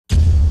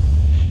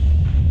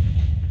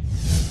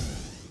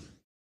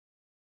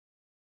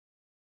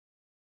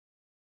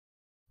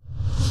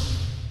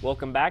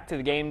Welcome back to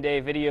the Game Day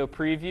video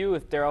preview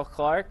with Daryll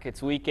Clark.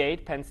 It's Week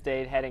 8, Penn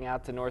State heading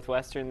out to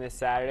Northwestern this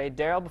Saturday.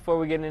 Daryll, before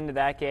we get into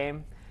that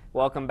game,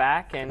 welcome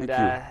back, and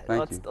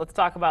let's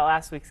talk about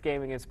last week's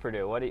game against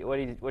Purdue. What did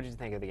you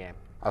think of the game?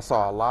 I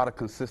saw a lot of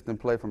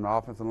consistent play from the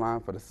offensive line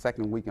for the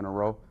second week in a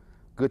row.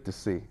 Good to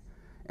see.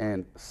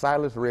 And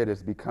Silas Redd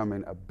is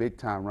becoming a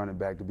big-time running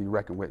back to be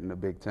reckoned with in the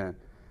Big Ten.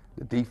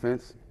 The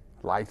defense,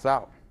 lights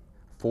out.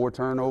 4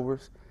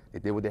 turnovers. They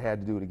did what they had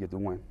to do to get the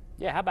win.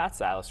 Yeah, how about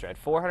Silas Redd?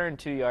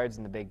 402 yards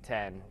in the Big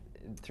Ten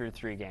through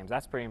 3 games.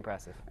 That's pretty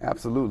impressive.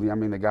 Absolutely. I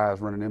mean, the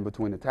guy's running in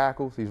between the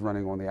tackles. He's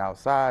running on the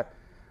outside.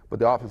 But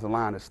the offensive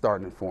line is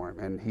starting it for him,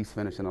 and he's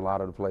finishing a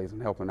lot of the plays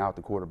and helping out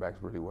the quarterbacks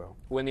really well.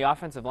 When the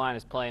offensive line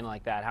is playing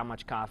like that, how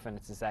much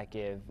confidence does that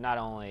give not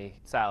only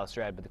Silas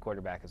Redd but the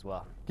quarterback as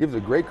well? Gives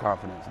it great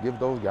confidence. Give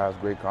those guys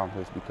great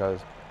confidence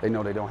because they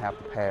know they don't have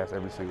to pass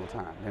every single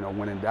time. You know,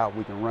 when in doubt,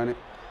 we can run it,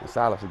 and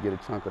Silas will get a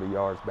chunk of the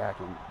yards back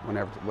in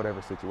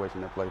whatever situation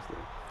they're placed in.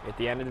 At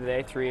the end of the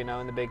day,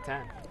 3-0 in the Big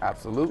Ten.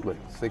 Absolutely.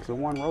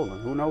 6-1 rolling.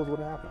 Who knows what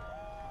happened?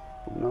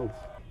 Who knows?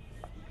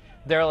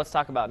 Daryll, let's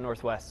talk about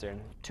Northwestern.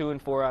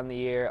 2-4 on the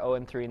year,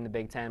 0-3 in the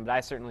Big Ten, but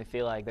I certainly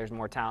feel like there's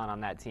more talent on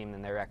that team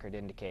than their record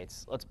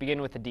indicates. Let's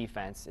begin with the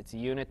defense. It's a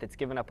unit that's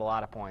given up a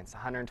lot of points,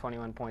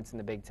 121 points in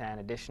the Big Ten,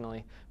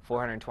 additionally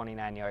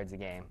 429 yards a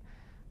game.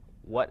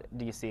 What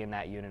do you see in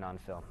that unit on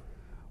film?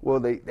 Well,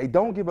 they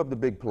don't give up the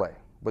big play,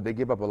 but they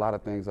give up a lot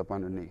of things up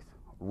underneath.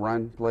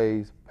 Run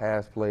plays,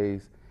 pass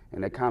plays,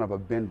 and they're kind of a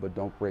bend but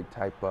don't break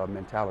type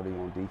mentality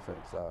on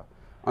defense.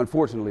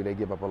 Unfortunately, they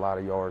give up a lot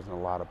of yards and a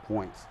lot of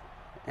points.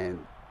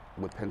 And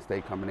with Penn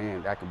State coming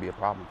in, that could be a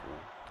problem for them.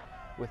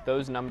 With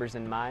those numbers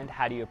in mind,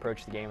 how do you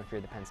approach the game if you're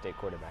the Penn State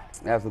quarterback?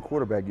 As the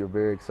quarterback, you're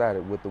very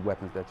excited with the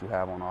weapons that you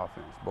have on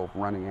offense, both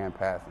running and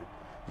passing.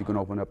 You can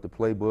open up the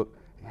playbook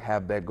and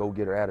have that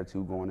go-getter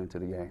attitude going into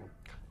the game.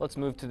 Let's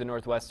move to the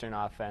Northwestern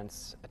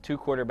offense. A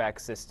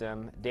 2-quarterback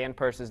system. Dan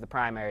Purse is the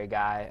primary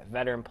guy,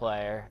 veteran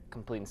player,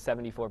 completing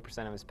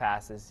 74% of his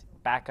passes.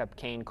 Backup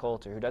Kane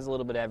Coulter, who does a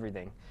little bit of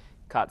everything.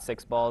 Caught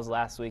 6 balls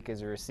last week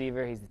as a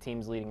receiver. He's the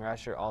team's leading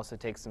rusher, also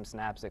takes some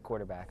snaps at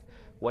quarterback.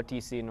 What do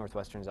you see in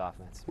Northwestern's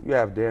offense? You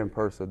have Dan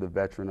Purser, the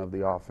veteran of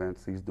the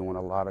offense. He's doing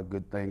a lot of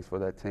good things for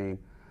that team.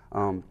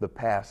 The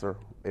passer,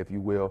 if you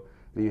will.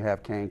 Then you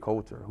have Kane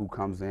Coulter, who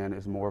comes in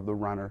as more of the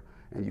runner,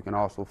 and you can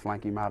also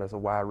flank him out as a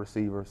wide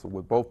receiver. So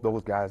with both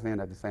those guys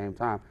in at the same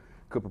time,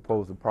 could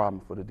propose a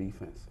problem for the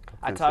defense.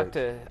 I talked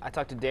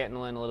to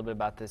Danton Lynn a little bit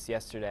about this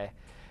yesterday.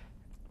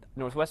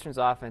 Northwestern's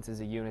offense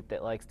is a unit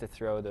that likes to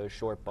throw those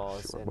short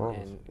balls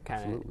and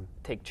kind of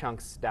take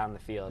chunks down the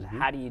field. Mm-hmm.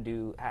 How do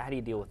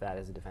you deal with that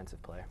as a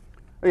defensive player?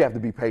 You have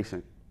to be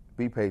patient.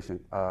 Be patient.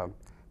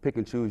 Pick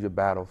and choose your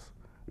battles.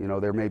 You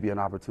know, there may be an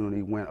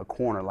opportunity when a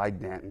corner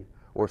like Danton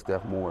or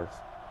Steph Morris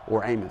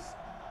or Amos,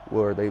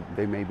 where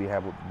they may be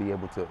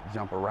able to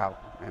jump a route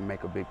and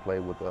make a big play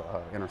with an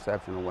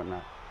interception or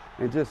whatnot.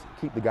 And just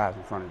keep the guys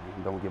in front of you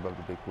and don't give up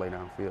the big play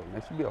downfield. And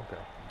they should be okay.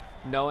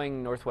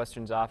 Knowing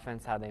Northwestern's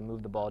offense, how they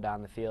move the ball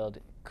down the field,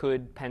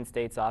 could Penn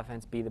State's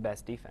offense be the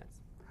best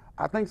defense?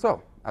 I think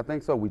so. I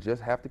think so. We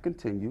just have to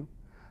continue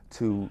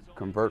to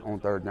convert on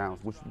third downs,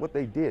 which is what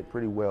they did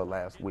pretty well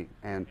last week.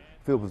 And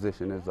field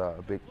position is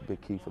a big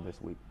key for this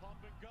week.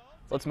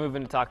 Let's move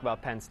in to talk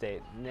about Penn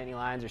State. Nittany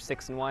Lions are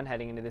 6-1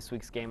 heading into this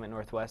week's game at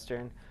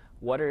Northwestern.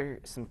 What are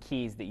some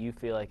keys that you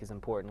feel like is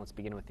important? Let's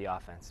begin with the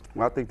offense.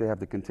 Well, I think they have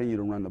to continue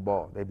to run the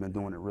ball. They've been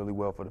doing it really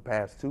well for the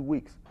past 2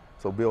 weeks,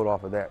 so build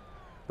off of that.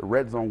 The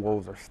red zone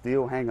woes are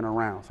still hanging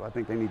around, so I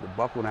think they need to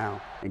buckle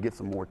down and get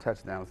some more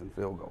touchdowns and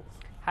field goals.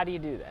 How do you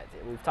do that?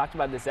 We've talked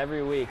about this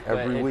every week,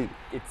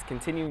 it's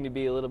continuing to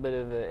be a little bit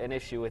of an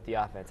issue with the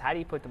offense. How do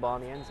you put the ball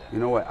in the end zone? You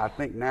know what? I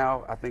think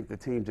the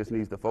team just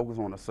needs to focus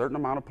on a certain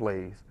amount of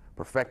plays,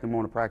 perfect them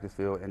on the practice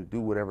field, and do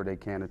whatever they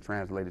can to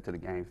translate it to the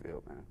game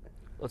field, man.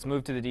 Let's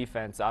move to the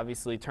defense.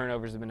 Obviously,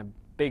 turnovers have been a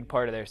big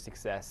part of their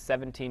success.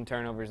 17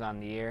 turnovers on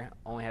the year.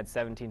 Only had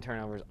 17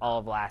 turnovers all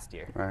of last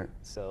year. Right.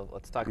 So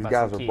let's talk These about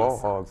guys some keys. are ball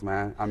hogs,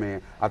 man. I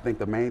mean, I think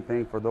the main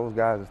thing for those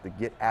guys is to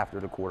get after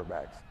the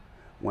quarterbacks.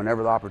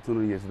 Whenever the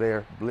opportunity is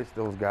there, blitz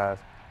those guys,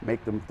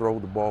 make them throw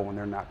the ball when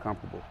they're not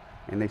comfortable,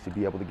 and they should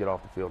be able to get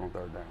off the field on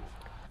third downs.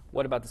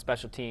 What about the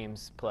special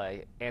teams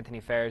play? Anthony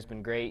Farr's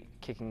been great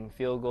kicking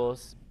field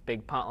goals.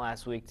 Big punt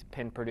last week to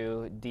pin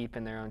Purdue deep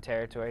in their own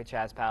territory.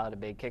 Chaz Powell had a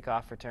big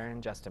kickoff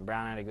return. Justin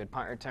Brown had a good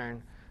punt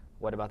return.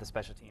 What about the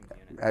special teams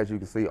unit? As you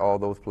can see, all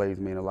those plays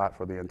mean a lot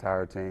for the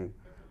entire team.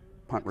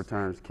 Punt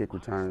returns, kick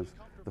returns,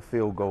 the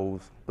field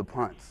goals, the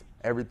punts.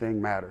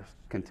 Everything matters.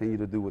 Continue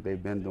to do what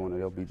they've been doing,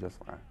 and they'll be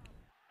just fine.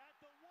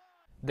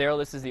 Daryll,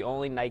 this is the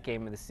only night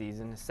game of the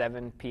season,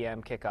 7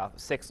 p.m. kickoff,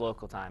 6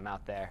 local time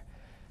out there.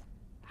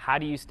 How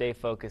do you stay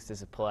focused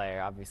as a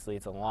player? Obviously,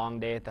 it's a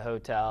long day at the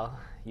hotel.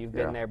 You've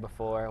been there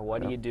before.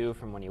 What do you do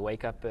from when you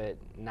wake up at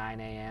 9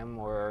 a.m.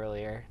 or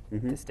earlier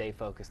to stay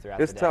focused throughout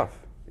the day? It's tough.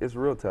 It's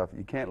real tough.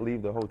 You can't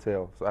leave the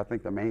hotel. So I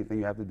think the main thing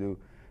you have to do,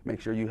 make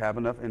sure you have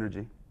enough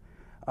energy.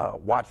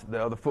 Watch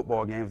the other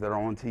football games that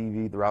are on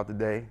TV throughout the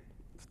day.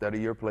 Study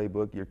your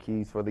playbook, your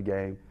keys for the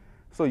game.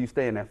 So you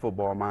stay in that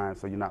football mind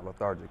so you're not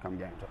lethargic come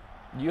game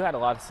time. You had a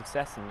lot of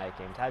success in night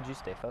games. How'd you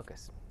stay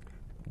focused?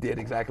 Did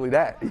exactly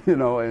that, you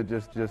know, and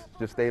just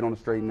stayed on the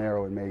straight and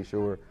narrow and made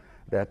sure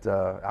that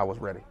I was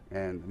ready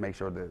and make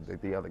sure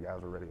that the other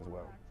guys were ready as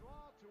well.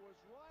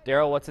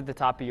 Daryll, what's at the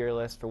top of your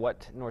list for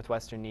what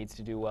Northwestern needs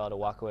to do well to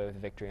walk away with a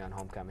victory on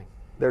homecoming?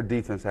 Their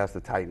defense has to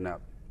tighten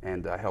up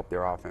and help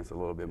their offense a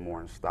little bit more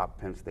and stop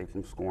Penn State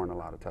from scoring a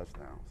lot of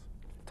touchdowns.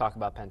 Talk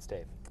about Penn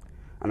State.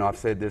 I know I've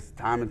said this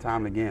time and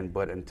time again,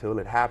 but until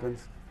it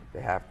happens,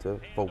 they have to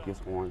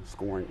focus on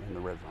scoring in the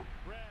red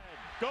zone.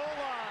 Goal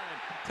line,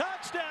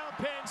 touchdown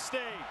Penn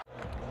State.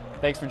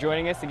 Thanks for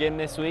joining us again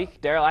this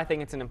week. Daryll, I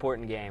think it's an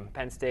important game.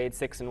 Penn State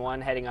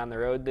 6-1 heading on the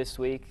road this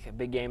week. A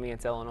big game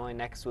against Illinois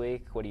next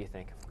week. What do you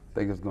think? I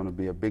think it's going to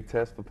be a big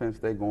test for Penn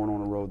State going on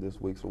the road this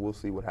week, so we'll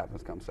see what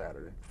happens come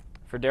Saturday.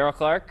 For Daryll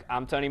Clark,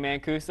 I'm Tony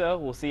Mancuso.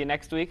 We'll see you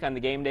next week on the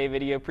Game Day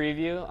video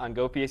preview on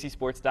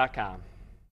GoPSUSports.com.